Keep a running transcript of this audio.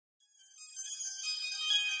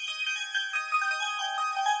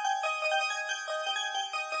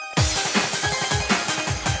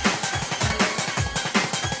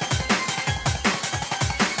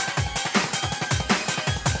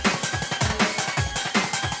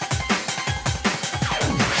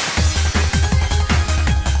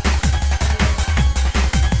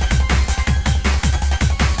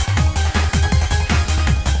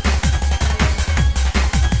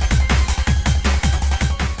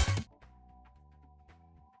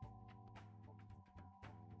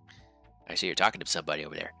I see you're talking to somebody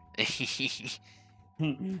over there.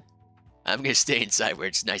 I'm gonna stay inside where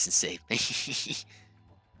it's nice and safe.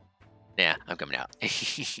 Yeah, I'm coming out.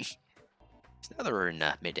 So now that we're in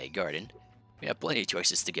Midday Garden, we have plenty of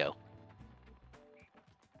choices to go.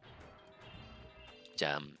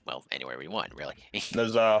 Well, anywhere we want, really.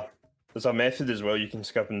 There's a method as well you can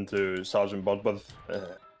skip into Sergeant Byrd with.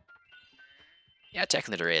 Yeah,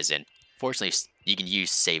 technically there is, and fortunately, you can use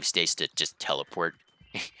save states to just teleport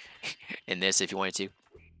in this if you wanted to.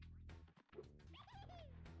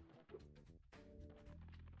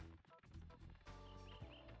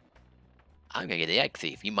 I'm gonna get the egg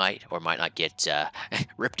thief. You might or might not get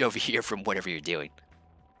ripped over here from whatever you're doing.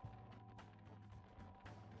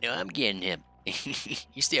 No, I'm getting him.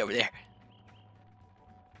 You stay over there.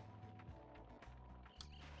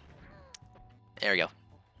 There we go.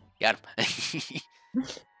 Got him.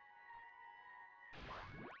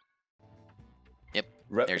 Yep.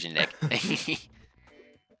 Rip. There's your neck.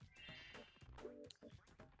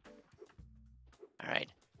 All right.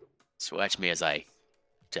 So watch me as I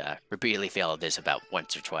repeatedly fail at this about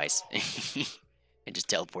once or twice, and just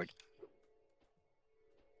teleport.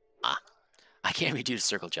 Ah, I can't redo the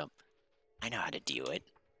circle jump. I know how to do it.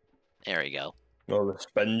 There we go. Oh, the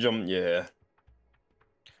spin jump, yeah.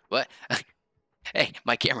 What? Hey,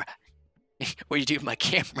 my camera. What do you do with my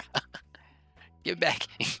camera? Give it back.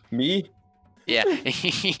 Me? Yeah,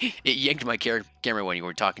 it yanked my camera when you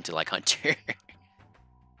were talking to like Hunter.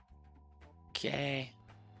 Okay.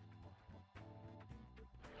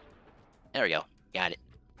 There we go. Got it.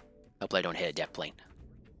 Hope I don't hit a death plane.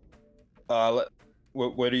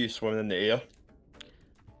 Where do you swim in the air?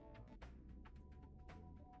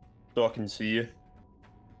 So I can see you.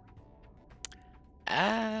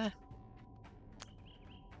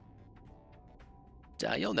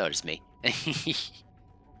 You'll notice me.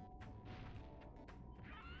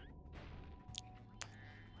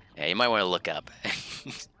 Yeah, you might want to look up.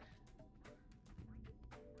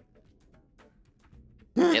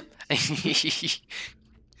 Yep.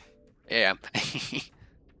 Yeah.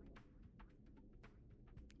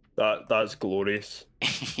 That's glorious.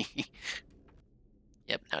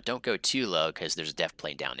 Yep. Now don't go too low because there's a death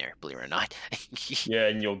plane down there, believe it or not. Yeah,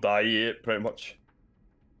 and you'll die pretty much.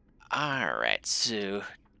 Alright, so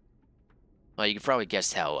well you can probably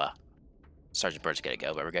guess how Sergeant Bird's gonna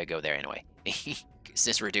go, but we're gonna go there anyway.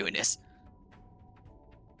 Since we're doing this.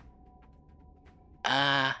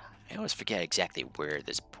 I always forget exactly where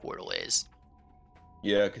this portal is.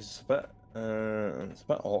 Yeah, because it's a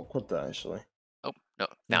bit awkward actually. Oh, no,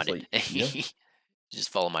 found It's it. like, yeah. Just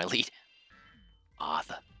follow my lead. Ah,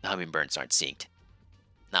 the hummingbirds aren't synced.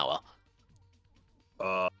 Now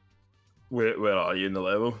well. Where are you in the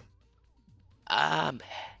level? I'm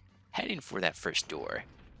heading for that first door.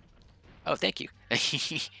 Oh, thank you.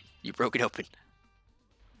 You broke it open.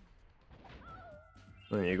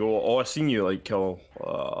 There you go. Oh, I seen you like kill.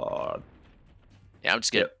 Yeah, I'm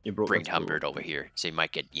just gonna you broke bring the Hummingbird over here so he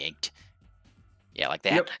might get yanked. Yeah, like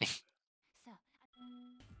that. Yep.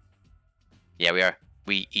 Yeah,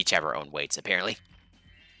 we each have our own weights, apparently.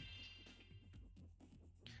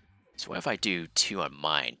 So what if I do 2 on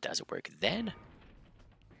mine? Does it work then?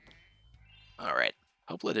 Alright.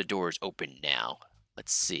 Hopefully the door is open now.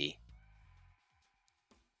 Let's see.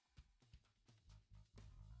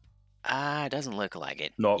 It doesn't look like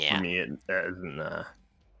it. Not Yeah. for me, it isn't.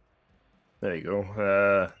 There you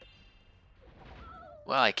go.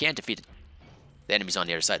 Well, I can't defeat the enemies on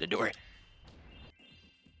the other side of the door.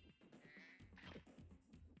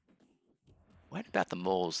 What about the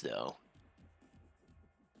moles, though?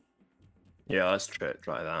 Yeah, let's try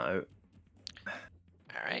that out.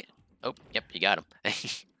 Alright. Oh, yep, you got him.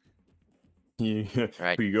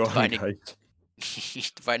 Alright, we go, divide guys.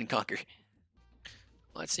 divide and conquer.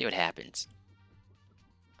 Let's see what happens.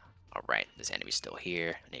 Alright, this enemy's still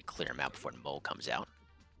here. I need to clear him out before the mole comes out.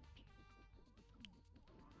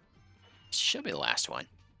 Should be the last one.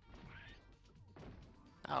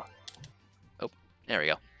 Oh. Oh, there we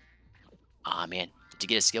go. Aw, man. Did you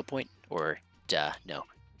get a skill point? Or, no?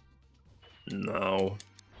 No.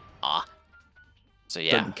 Aw. So,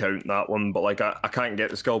 yeah. Didn't count that one, but like, I can't get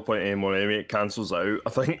the skill point anymore anyway. It cancels out, I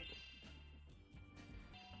think.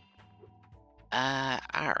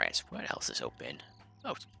 Alright, so what else is open?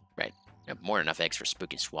 Oh, right. We have more than enough eggs for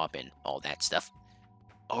Spook and Swap and all that stuff.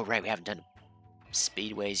 Oh, right, we haven't done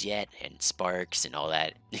Speedways yet, and Sparks and all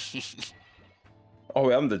that. Oh,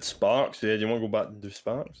 we haven't did Sparks. Yeah, do you want to go back and do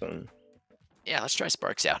Sparks then? Yeah, let's try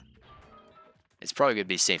Sparks out. It's probably going to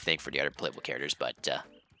be the same thing for the other playable characters, but,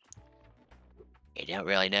 you don't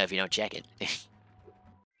really know if you don't check it.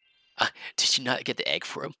 Did you not get the egg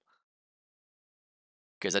for him?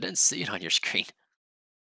 Because I didn't see it on your screen.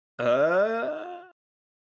 Oh,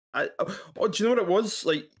 do you know what it was?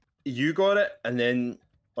 Like, you got it, and then,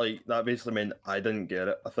 like, that basically meant I didn't get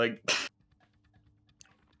it, I think.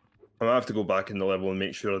 I'm gonna have to go back in the level and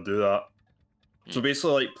make sure I do that. So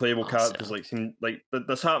basically, like, playable characters, like, seem like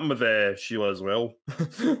this happened with Sheila as well.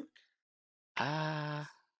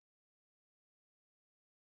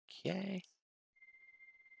 Okay.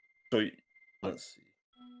 So let's see.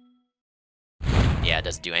 Yeah, it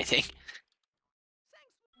doesn't do anything.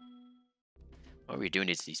 What we're doing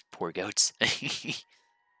is these poor goats.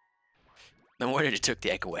 No wonder it took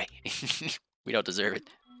the egg away. We don't deserve it.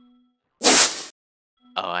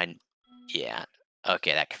 Oh, and yeah.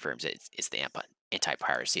 Okay, that confirms it. It's the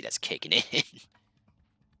anti-piracy that's kicking in.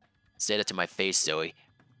 Say that to my face, Zoe.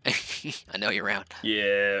 I know you're around.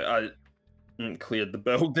 Yeah, I cleared the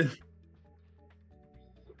building.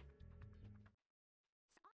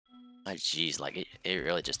 Oh, jeez, like, it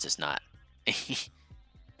really just does not.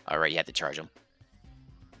 Alright, you have to charge him.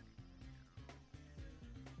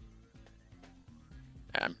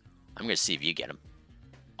 I'm gonna see if you get him.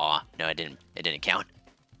 Aw, no, it didn't count.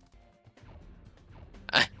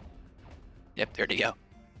 Yep, there to go.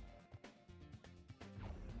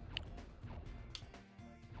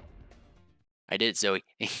 I did, Zoe.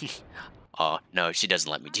 Oh, no, she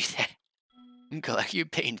doesn't let me do that. Are you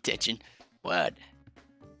paying attention? What?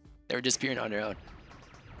 They were disappearing on their own.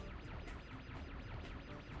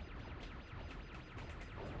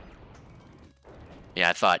 Yeah,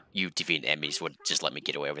 I thought you defeating enemies would just let me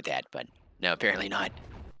get away with that, but no, apparently not.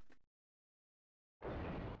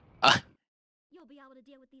 You'll be able to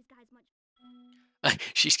deal with these guys much.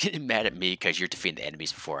 She's getting mad at me because you're defeating the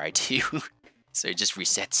enemies before I do. So it just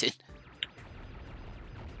resets it.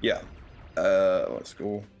 Yeah. Let's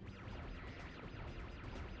go.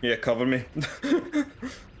 Yeah, cover me.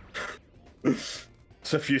 There's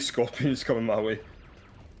a few scorpions coming my way.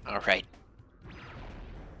 Alright.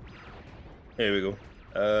 Here we go.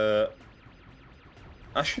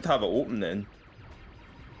 I should have it open then.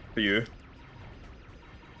 For you.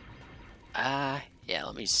 Yeah,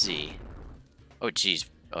 let me see. Oh, jeez.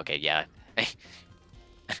 Okay, yeah. I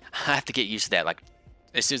have to get used to that. Like,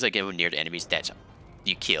 as soon as I get near the enemies that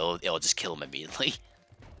you kill, it'll just kill them immediately.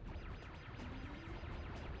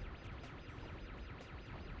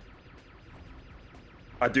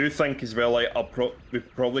 I do think as well, like, we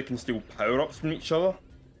probably can steal power-ups from each other.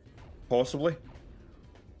 Possibly.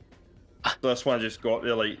 So that's why I just got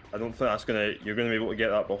there, like, I don't think you're gonna be able to get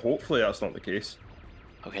that, but hopefully that's not the case.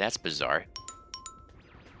 Okay, that's bizarre.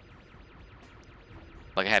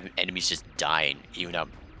 Like, I have enemies just dying, even though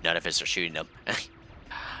none of us are shooting them.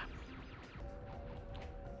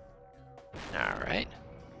 Alright.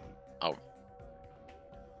 Oh.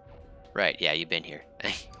 Right, yeah, you've been here.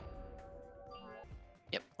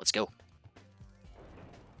 Yep, let's go.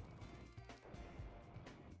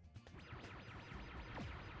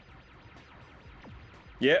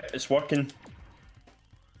 Yeah, it's working.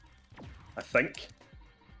 I think.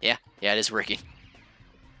 Yeah, it is working.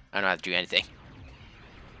 I don't have to do anything.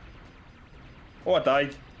 Oh, I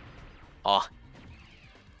died. Oh.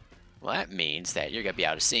 Well, that means that you're gonna be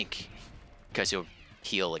out of sync. Because you'll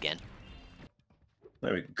heal again.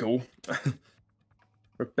 There we go.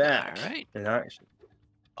 We're back. Alright. In action.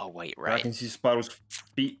 Oh, wait, right. I can see Spyro's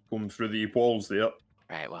feet going through the walls there.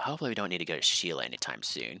 Right, well, hopefully we don't need to go to Sheila anytime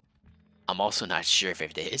soon. I'm also not sure if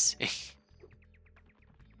it is.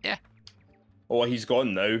 Yeah. Oh, he's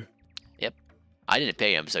gone now. Yep. I didn't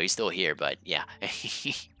pay him, so he's still here, but yeah.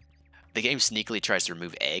 The game sneakily tries to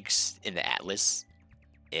remove eggs in the atlas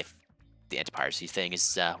if the anti-piracy thing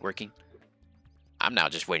is working. I'm now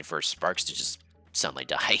just waiting for Sparks to just suddenly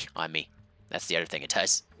die on me. That's the other thing it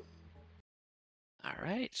does.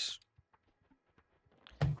 Alright.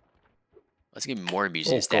 Let's get more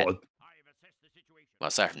amusing instead. God. Well,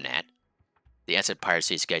 aside from that, the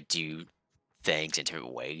anti-piracy is going to do things in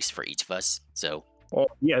different ways for each of us. So, Oh,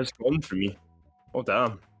 yeah, it's gone for me. Oh,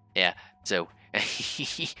 damn. yeah. So,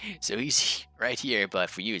 so he's right here, but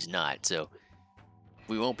for you, it's not. So,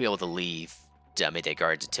 we won't be able to leave Midday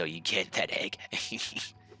Gardens until you get that egg.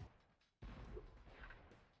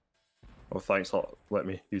 Oh, thanks for letting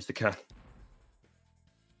me use the can.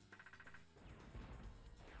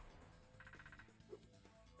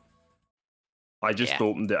 I just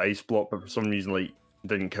opened the ice block, but for some reason, like, it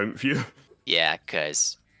didn't count for you. Yeah,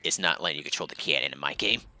 because it's not letting you control the cannon in my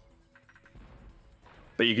game.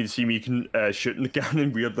 But you can see me shooting the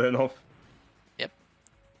cannon, weirdly enough. Yep.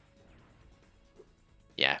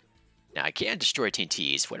 Yeah. Now, I can destroy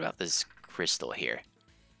TNTs. What about this crystal here?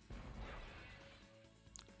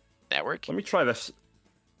 That work? Let me try this.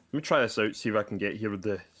 Let me try this out, see if I can get here with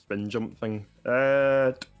the spin jump thing.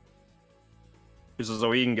 Because there's a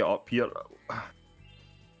way you can get up here.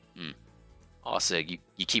 Also, you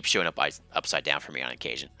keep showing up upside down for me on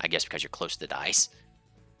occasion. I guess because you're close to the ice.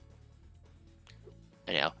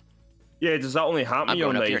 I know. Yeah, does that only happen I'm to you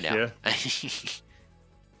on going up the here ice?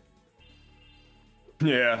 now.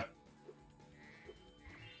 Yeah. Yeah.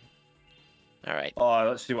 All right.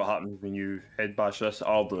 Let's see what happens when you head bash this.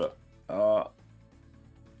 I'll do it. Well,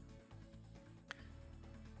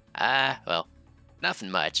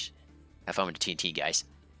 nothing much. Have fun with the TNT guys.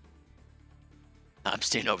 I'm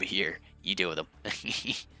staying over here. You deal with them.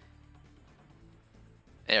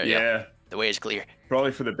 There we go. The way is clear.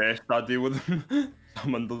 Probably for the best I deal with them.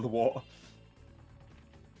 I'm under the water.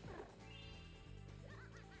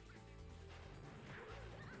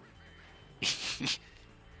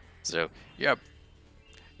 So, yep.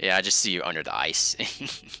 Yeah, I just see you under the ice.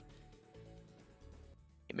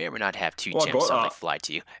 You may or may not have two gems suddenly fly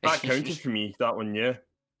to you. That counted for me, that one, yeah.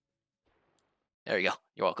 There you go.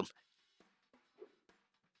 You're welcome.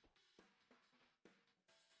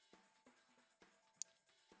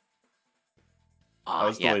 That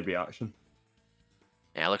was delayed reaction.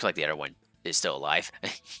 Yeah, it looks like the other one is still alive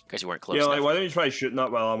because you weren't close enough. enough. Why don't you try shooting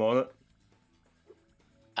that while I'm on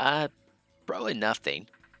it? Probably nothing.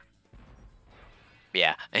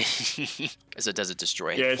 Yeah, because it doesn't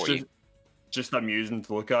destroy it for you. Just amusing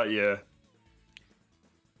to look at, yeah.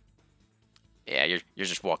 Yeah, you're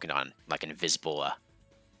just walking on like an invisible, I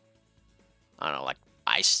don't know, like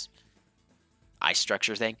ice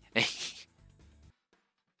structure thing.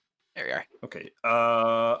 There we are. Okay.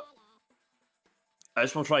 I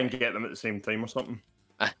just want to try and get them at the same time or something.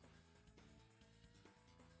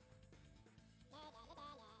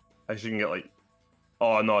 Actually, you can get like.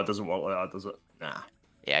 Oh no, it doesn't work like that, does it? Nah.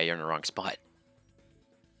 Yeah, you're in the wrong spot.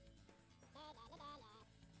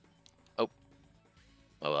 Oh.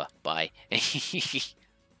 Oh, bye. Is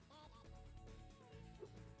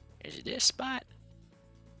it this spot?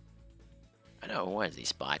 I know one of these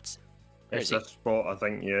spots. It's this spot, I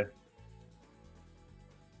think, yeah.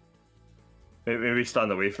 Maybe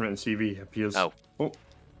stand away from it and see if he appears. Oh. Oh,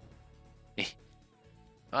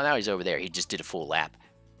 now he's over there. He just did a full lap.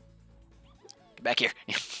 Get back here.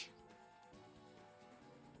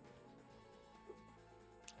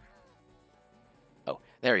 Oh,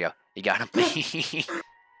 there we go. You got him.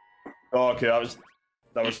 Oh, okay, that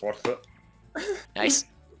was worth it. Nice.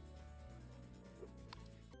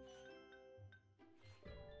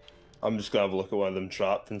 I'm just gonna have a look at one of them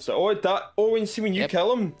trapped and say, "Oh, that! Oh, and see when you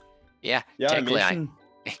kill him." Yeah, technically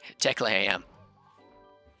I am.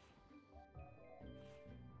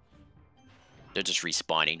 They're just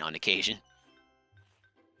respawning on occasion.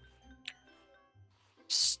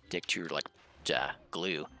 Stick to your like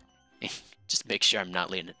glue. Just make sure I'm not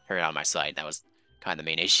letting her out of my sight. That was kind of the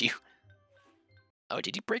main issue. Oh,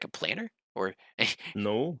 did you break a planter? Or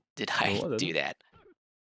no? Did I do that?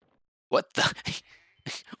 What the?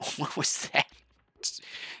 What was that?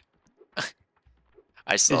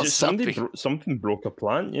 I saw something. Something broke a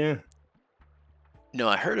plant, yeah. No,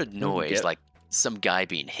 I heard a noise like some guy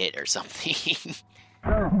being hit or something.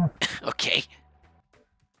 Okay.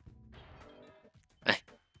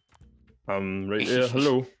 Right there.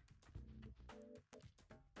 Hello.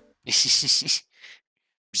 Just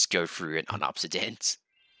go through it on opposite ends.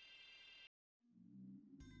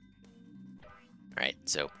 Alright,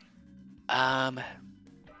 so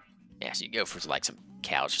yeah, so you go for like some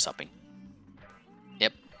cows or something.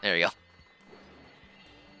 Yep, there you go.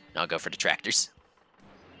 I'll go for the tractors.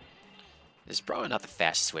 This is probably not the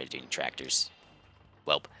fastest way to do tractors.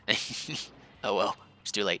 Welp. Oh well,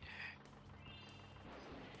 it's too late.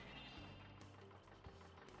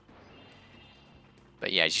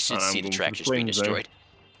 But yeah, you should see the tractors being destroyed.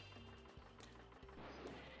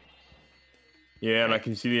 Yeah, and I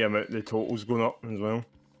can see the totals going up as well.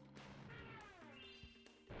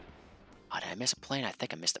 Oh, did I miss a plane? I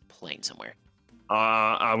think I missed a plane somewhere.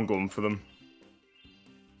 I'm going for them.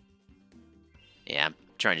 Yeah, I'm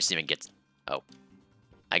trying to see if I can get... Oh.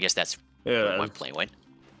 I guess that's where one plane went.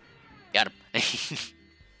 Got him.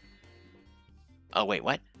 Oh, wait,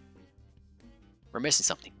 what? We're missing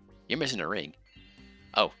something. You're missing a ring.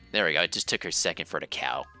 Oh, there we go. It just took her a second for the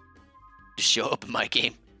cow to show up in my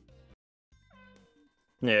game.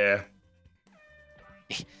 Yeah.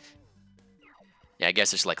 Yeah, I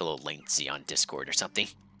guess there's like a little latency on Discord or something.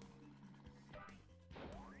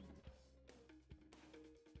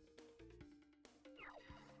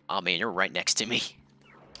 Oh man, you're right next to me.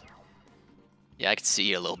 Yeah, I can see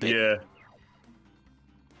you a little bit. Yeah.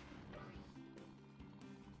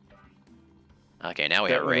 Okay, now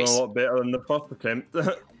we have a race. A lot better than the first attempt.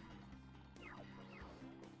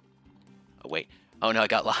 wait. Oh no, I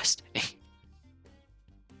got lost. I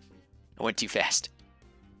went too fast.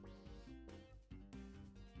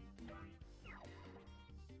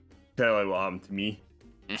 Tell you what happened to me.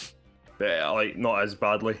 But, like, not as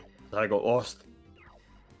badly. I got lost.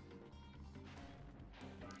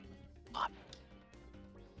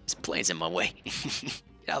 This plane's in my way. Get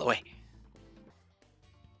out of the way.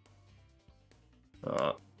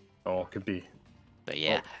 Oh, it could be. But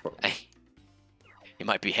yeah, Oh, he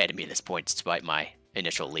might be ahead of me at this point, despite my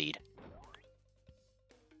initial lead.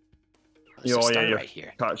 Oh, there's a star you're right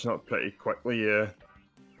here. catching up pretty quickly, yeah.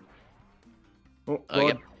 Oh, Oh,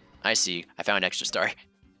 yep. God. I see you. I found an extra star.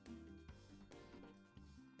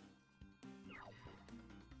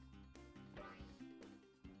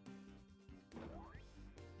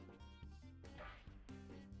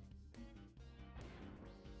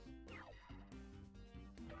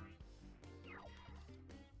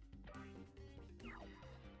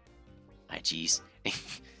 Ah, jeez.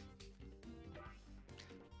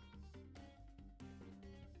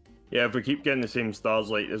 Yeah, if we keep getting the same stars,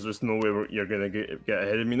 like, there's just no way you're gonna get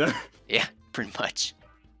ahead of me now. Yeah, pretty much.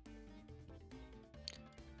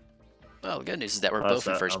 Well, the good news is that we're That's both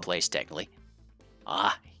in it, first place, technically.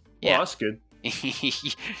 Ah, Yeah, yeah. that's good.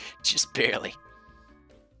 Just barely.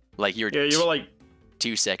 Like, you're Yeah, you were like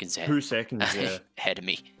 2 seconds ahead. 2 seconds, yeah. ahead of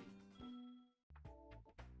me.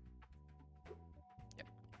 Yep,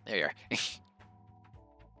 there you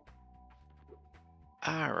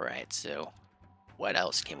are. Alright, so what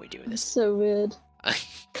else can we do in It's this? so weird.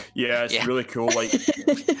 Yeah, it's Yeah. really cool. Like,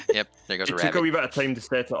 Yep, there goes it a took a rabbit. wee bit of time to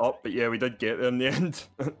set it up, but yeah, we did get there in the end.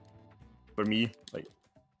 For me, like,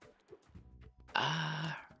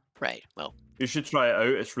 Right, well, you should try it out.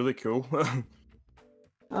 It's really cool.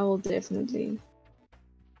 I will definitely.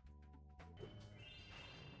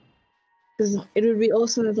 Because it would be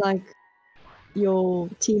awesome if, like, your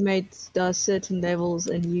teammate does certain levels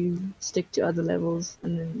and you stick to other levels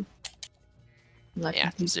and then, like,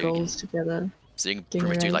 Yeah, complete so you can- goals together. so you can Doing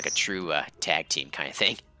pretty much do a like a race. true tag team kind of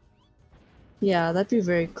thing. Yeah, that'd be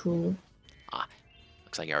very cool.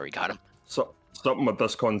 Looks like you already got him. So something with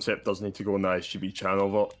this concept does need to go on the ISGB channel,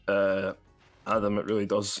 but Adam, it really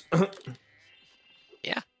does.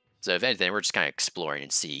 So if anything, we're just kind of exploring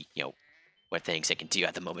and see, what things it can do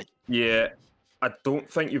at the moment. Yeah, I don't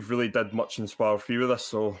think you've really did much in Spyro 3 with this,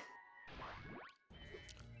 so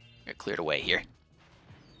We're cleared away here.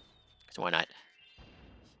 So why not?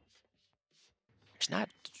 There's not.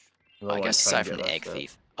 Well, I like, guess try and aside from get the this egg bit.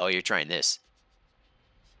 thief. Oh, you're trying this.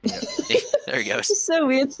 There he goes. It's so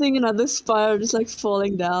weird seeing another Spyro just, like,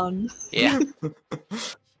 falling down. Yeah.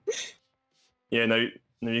 Yeah, now you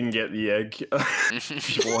can get the egg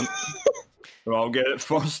if you want. Or I'll get it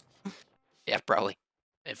first. Yeah, probably.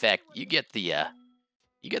 In fact, you get the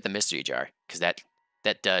mystery jar because that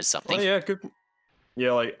does something. Oh yeah, good.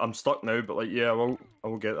 Yeah, like I'm stuck now, but like yeah, I will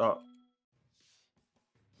get that.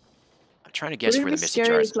 I'm trying to guess Would it where be the mystery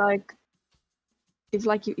scary jar is. if,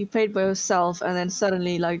 like, you played by yourself and then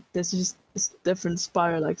suddenly, like, there's just this different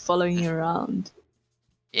Spyro, like, following you around?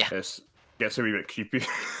 Yes, gets a wee bit creepy.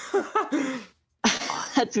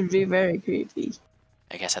 That would be very creepy.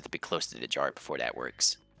 I guess I have to be close to the jar before that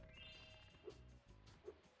works.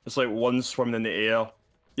 It's like one swimming in the air.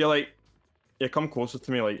 Yeah, come closer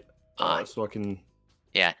to me, like, so I can.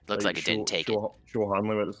 Yeah, looks like it didn't take it. Show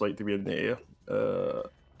Hanley what it's like to be in the air.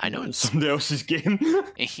 I know in it's. somebody else's game.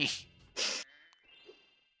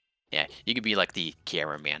 Yeah, you could be like the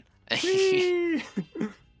cameraman. Whee!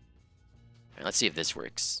 Let's see if this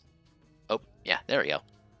works. Oh, yeah, there we go.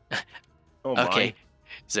 Oh my. Okay,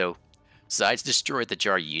 so Sides destroyed the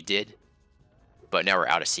jar you did, but now we're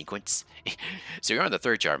out of sequence. So you're on the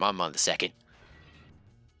third jar, I'm on the second.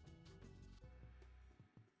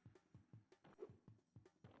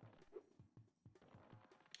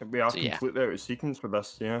 We are So, yeah. completely out of sequence with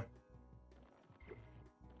this, yeah.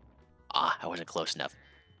 Ah, I wasn't close enough.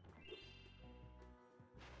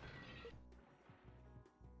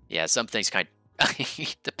 Yeah, some things kind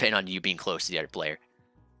of depend on you being close to the other player.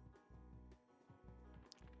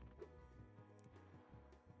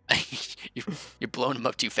 You're blowing them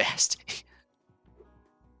up too fast.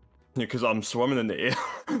 Yeah, because I'm swimming in the air.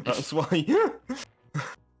 That's why.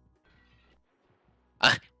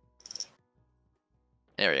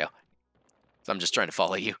 There we go. So I'm just trying to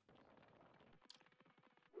follow you.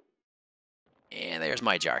 And there's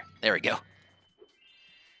my jar. There we go.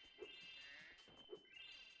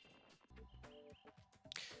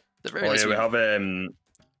 The very Oh least yeah,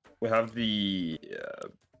 we have the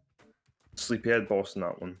Sleepyhead boss in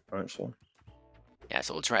that one actually, yeah,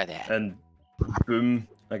 so we'll try that. and Boom,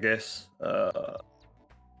 I guess.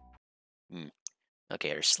 Okay,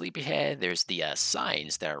 there's Sleepyhead. There's the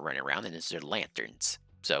signs that are running around, and there's lanterns.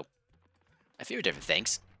 So, a few different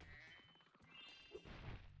things.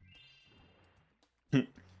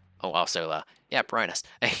 Oh, also, yeah, piranhas.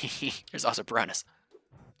 There's also piranhas.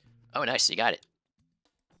 Oh, nice, you got it.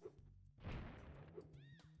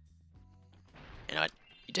 You know what?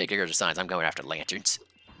 You take care of the signs. I'm going after lanterns.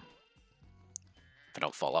 If I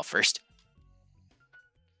don't fall off first.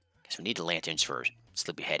 Guess we need the lanterns for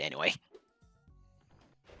Sleepyhead anyway.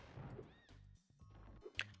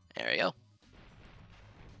 There we go.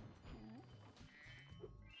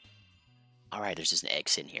 Alright, there's just an egg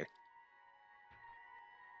sitting here.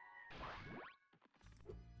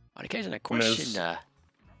 On occasion, a question,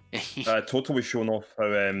 Totally showing off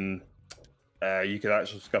how you could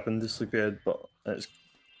actually skip into Sleepyhead, but it's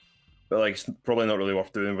probably not really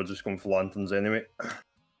worth doing. We're just going for lanterns anyway.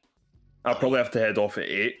 I'll probably have to head off at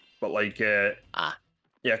 8, but like yeah,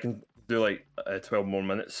 I can do like 12 more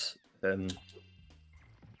minutes.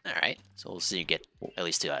 Alright, so we'll see you get at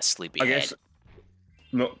least to Sleepyhead. I guess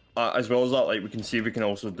no, as well as that, like we can see if we can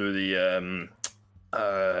also do the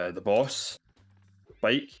boss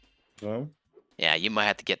bike as well. Yeah, you might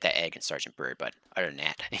have to get that egg in Sergeant Byrd, but other than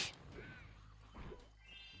that.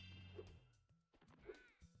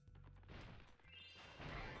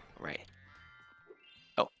 Right.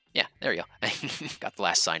 Oh, yeah, there we go. Got the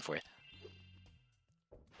last sign for it.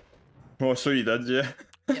 Oh, so you did, yeah?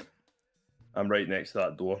 Yep. I'm right next to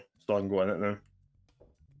that door, so I can go in it now.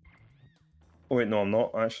 Oh wait, no, I'm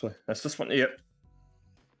not, actually. It's this one here.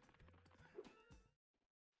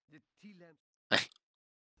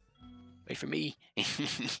 Wait for me.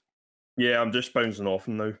 Yeah, I'm just bouncing off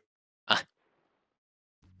him now.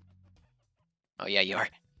 Oh, yeah, you are.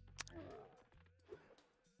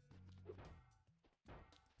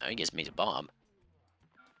 Oh, he gives me the bomb.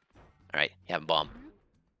 Alright, you have a bomb.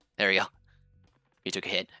 There we go. You took a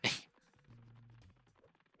hit.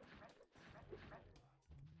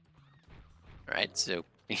 Alright, so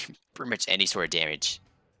pretty much any sort of damage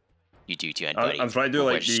you do to anybody. I'm trying to do will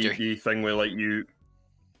like register. the thing where like you.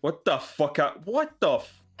 What the fuck? What the?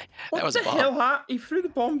 What was the a bomb. hell? He threw the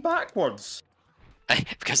bomb backwards.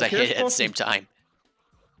 Because I hit it at the same time.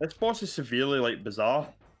 This boss is severely like bizarre.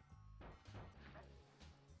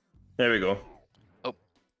 There we go. Oh,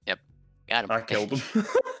 yep, got him. I killed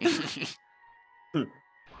him.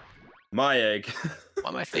 My egg. Why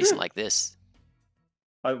am I facing like this?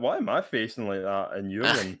 Why am I facing like that? And you're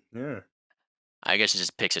in, yeah. I guess it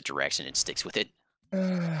just picks a direction and sticks with it.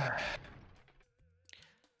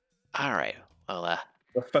 All right. Well,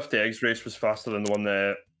 the 50 eggs race was faster than the one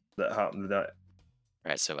that happened to that.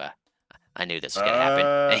 Right. So, I knew this was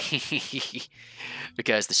gonna happen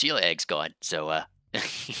because the Sheila egg's gone. So,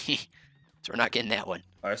 so we're not getting that one.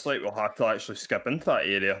 It's like we'll have to actually skip into that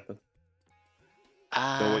area.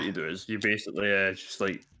 So what you do is you basically just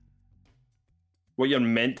like what you're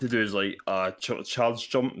meant to do is like charge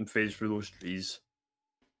jump and phase through those trees.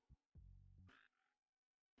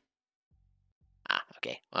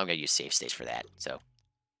 Okay. Well, I'm gonna use save states for that. So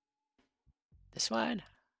this one,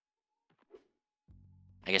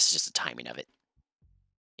 I guess it's just the timing of it.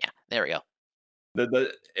 Yeah, there we go.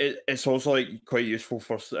 It's also like quite useful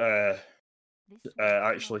for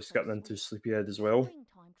actually skipping into Sleepyhead as well.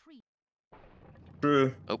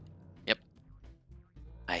 True. Oh, yep.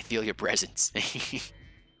 I feel your presence.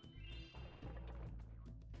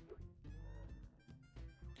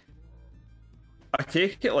 I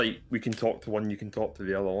take it like we can talk to one, you can talk to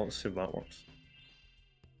the other. Let's see if that works.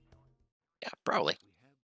 Yeah, probably.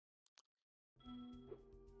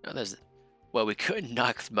 No, well, we could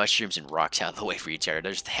knock mushrooms and rocks out of the way for each other.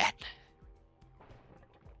 There's that.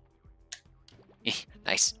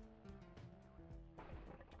 Nice.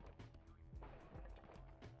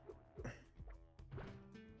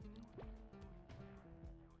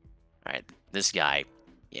 Alright, this guy,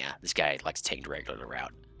 yeah, this guy likes taking the regular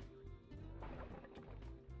route.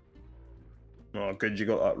 Oh, good, you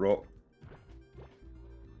got that rock.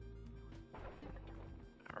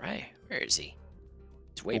 Alright, where is he?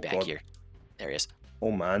 He's way back God. here. There he is.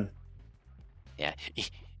 Oh, man. Yeah, yeah,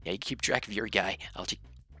 you keep track of your guy. I'll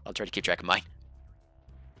try to keep track of mine.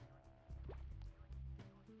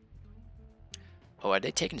 Oh, are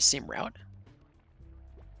they taking the same route?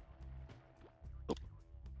 Oh.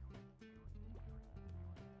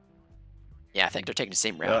 Yeah, I think they're taking the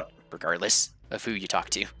same route, regardless of who you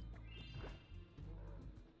talk to.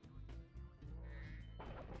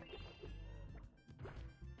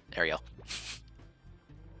 There we go.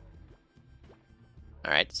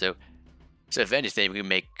 Alright, so if anything, we can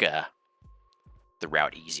make the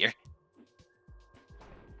route easier.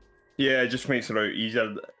 Yeah, it just makes it out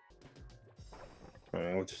easier.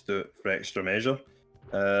 I'll just do it for extra measure.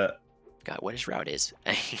 God, what his route is.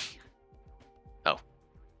 Oh.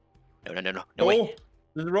 No, no, no, no. No, oh, wait.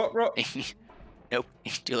 there's a rock. Nope.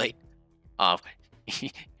 Too late. Oh.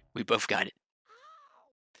 We both got it.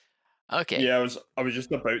 Okay. Yeah, I was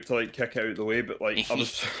just about to like kick it out of the way, but like I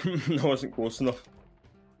wasn't close enough.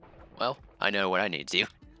 Well, I know what I need to do.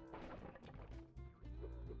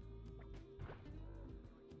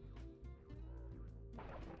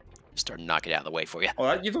 Start to knock it out of the way for you.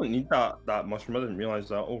 Oh, you don't need that mushroom. I didn't realize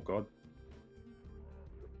that. Oh god.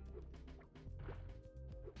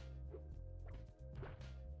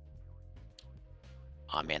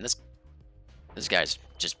 Oh man, this guy's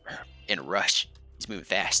just in a rush. He's moving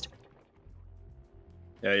fast.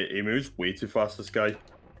 Yeah, he moves way too fast. This guy.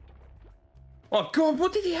 Oh god,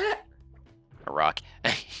 what did he hit? A rock.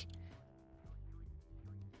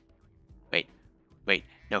 Wait,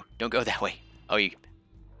 no, don't go that way.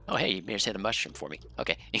 Oh, hey, you may just hit a mushroom for me.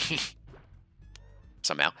 Okay.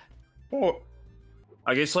 Somehow. Oh,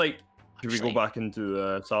 I guess like, should we go Actually- back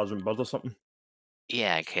into Sergeant Byrd or something?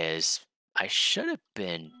 Yeah, because I should have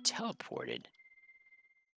been teleported.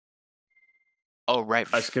 Oh, right.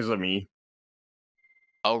 That's because of me.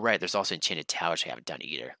 Oh, right. There's also Enchanted Towers I haven't done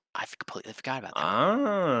either. I completely forgot about that.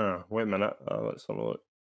 Ah, wait a minute. Let's have a look.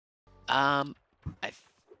 I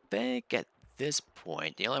think at this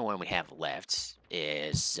point, the only one we have left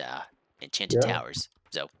is Enchanted Yeah. Towers.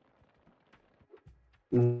 So,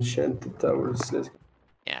 Enchanted Towers. Let's go.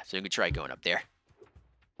 yeah, so you can try going up there.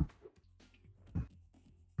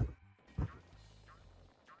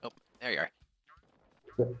 Oh, there you are.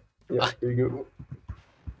 Yeah, here you go.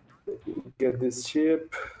 Get this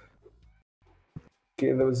ship.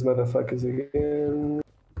 Okay, those motherfuckers again.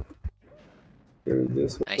 Here,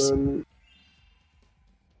 this Nice. one.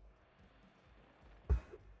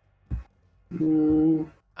 Hmm.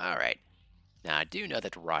 All right. Now, I do know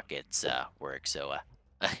that rockets work, so,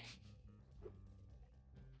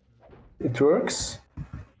 It works.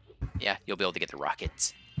 yeah, you'll be able to get the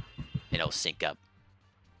rockets. And it'll sync up.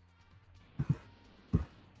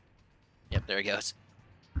 Yep, there he goes.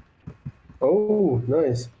 Oh,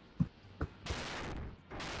 nice.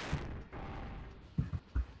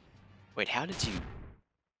 Wait, how did you...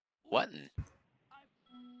 What in...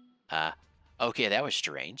 Okay, that was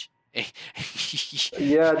strange.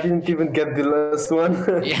 Yeah, I didn't even get the last one.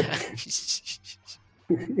 Yeah.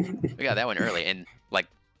 We got that one early, and, like,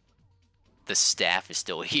 the staff is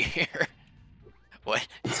still here. What?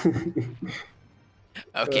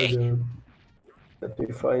 Okay. Let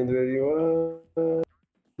me find where you are.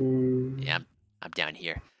 Hmm. Yeah, I'm down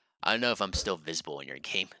here. I don't know if I'm still visible in your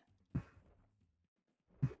game.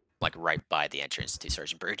 Like, right by the entrance to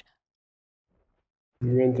Sergeant Byrd.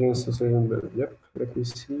 Your entrance to certain bed. Yep. Let me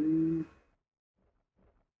see.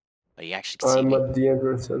 Oh, you actually can see I'm me? at the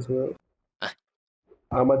entrance as well. Ah.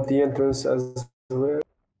 I'm at the entrance as well.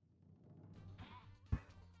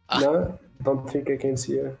 Ah. No, don't think I can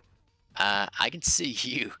see her. I can see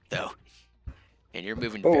you, though. And you're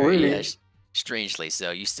moving Oh, very really? strangely,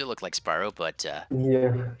 so you still look like Spyro, but Yeah.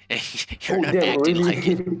 you're Oh, not damn, acting really? like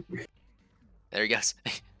it. There he goes.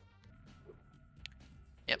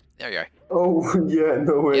 Yep, there you are. Oh, yeah,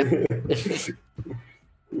 no way.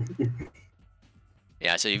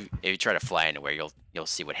 Yeah, so if you try to fly anywhere, you'll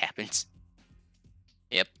see what happens.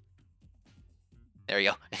 Yep. There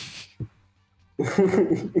you go.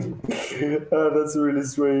 That's really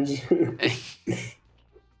strange.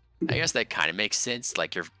 I guess that kind of makes sense.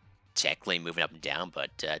 Like you're technically moving up and down, but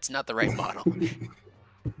it's not the right model.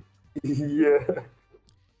 Yeah.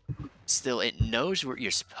 Still, it knows where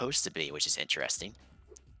you're supposed to be, which is interesting.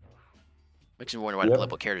 Makes me wonder why Yep. the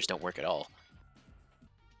playable characters don't work at all.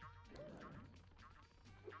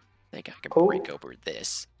 I think I can Oh. break over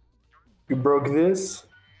this. You broke this?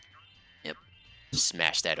 Just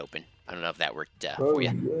smash that open. I don't know if that worked Oh, for you.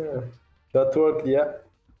 yeah. That worked, yeah.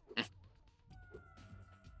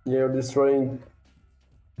 You're destroying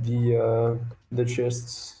the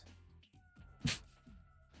chests.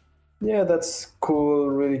 Yeah, that's cool,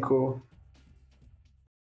 really cool.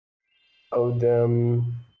 Oh,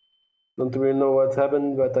 damn. Don't really know what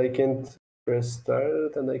happened, but I can't press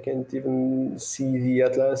start and I can't even see the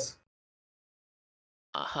atlas.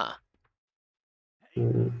 Uh-huh.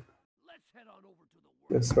 Hmm.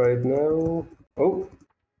 Let's try it now. Oh,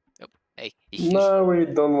 Hey. no, we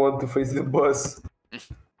don't want to face the boss.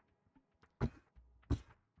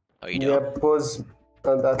 Oh, you Yeah, don't? pause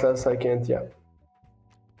and atlas I can't, yeah.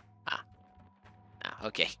 Ah,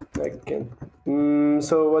 okay. I can't.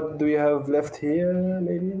 So what do we have left here,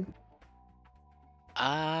 maybe?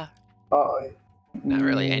 Not Uh,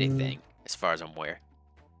 really mm, anything, as far as I'm aware.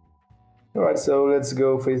 Alright, so let's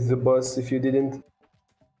go face the boss if you didn't.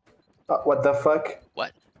 What the fuck?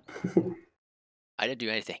 What? I didn't do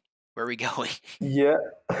anything. Where are we going? Yeah.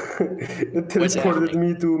 It What's teleported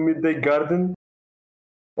happening? me to Midday Garden.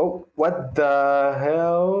 Oh, what the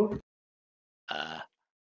hell?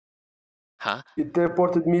 Huh? It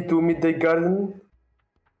teleported me to Midday Garden.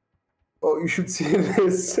 Oh, you should see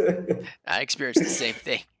this. I experienced the same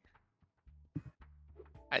thing.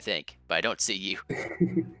 I think, but I don't see you.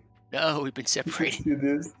 No, we've been You should separated. see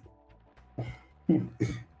this.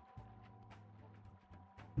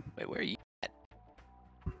 Wait, where are you at?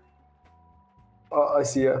 Oh, I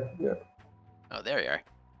see, yeah. Yeah. Oh, there you are.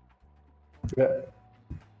 Yeah.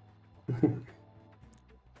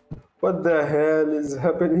 What the hell is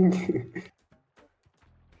happening?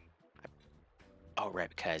 Oh, right,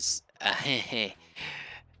 because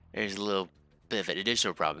there's a little bit of an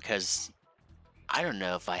additional problem because I don't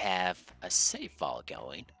know if I have a save file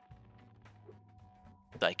going.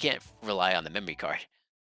 So I can't rely on the memory card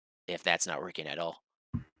if that's not working at all.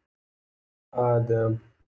 Ah, damn.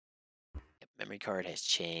 Memory card has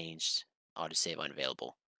changed. Autosave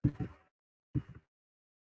unavailable.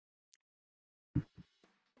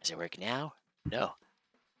 Is it working now? No.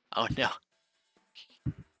 Oh no.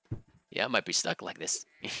 Yeah, I might be stuck like this.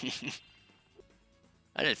 I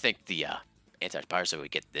didn't think the anti-pirate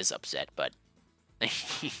would get this upset, but I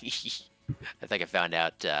think I found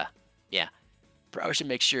out. Yeah, probably should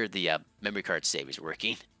make sure the memory card save is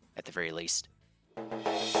working at the very least.